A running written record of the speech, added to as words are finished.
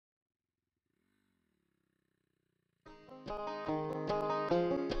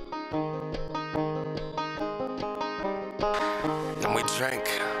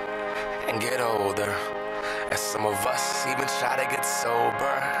drink and get older, and some of us even try to get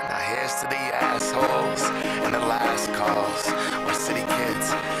sober. Now here's to the assholes and the last calls, where city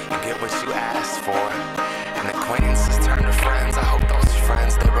kids, you get what you asked for, and acquaintances turn to friends. I hope those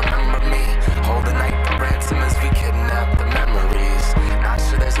friends, they remember me, hold the night for ransom as we kidnap the memories. Not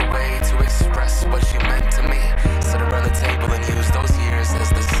sure there's a way to express what you meant to me. Sit around the table and use those years as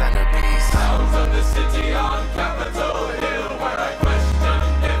the centerpiece. Sounds of the city on Capitol Hill, where I question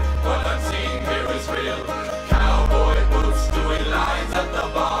if what I'm seeing here is real. Cowboy boots doing lines at the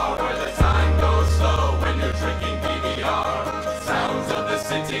bar, where the time goes slow when you're drinking PBR. Sounds of the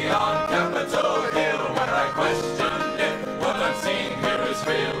city on Capitol Hill, where I question if what I'm seeing here is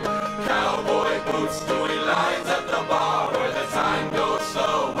real. Cowboy boots doing lines at the bar, where the time goes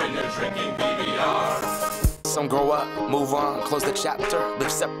slow when you're drinking PBR. Some grow up, move on, close the chapter,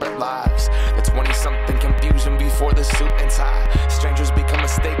 live separate lives. The 20-something confusion before the suit and tie. Strangers become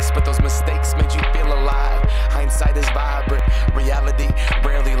mistakes, but those mistakes made you feel alive. Hindsight is vibrant, reality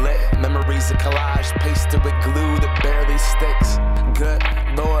rarely lit. Memories a collage, pasted with glue that barely sticks. Good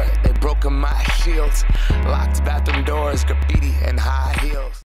Lord, they broke my shields. Locked bathroom doors, graffiti and high heels.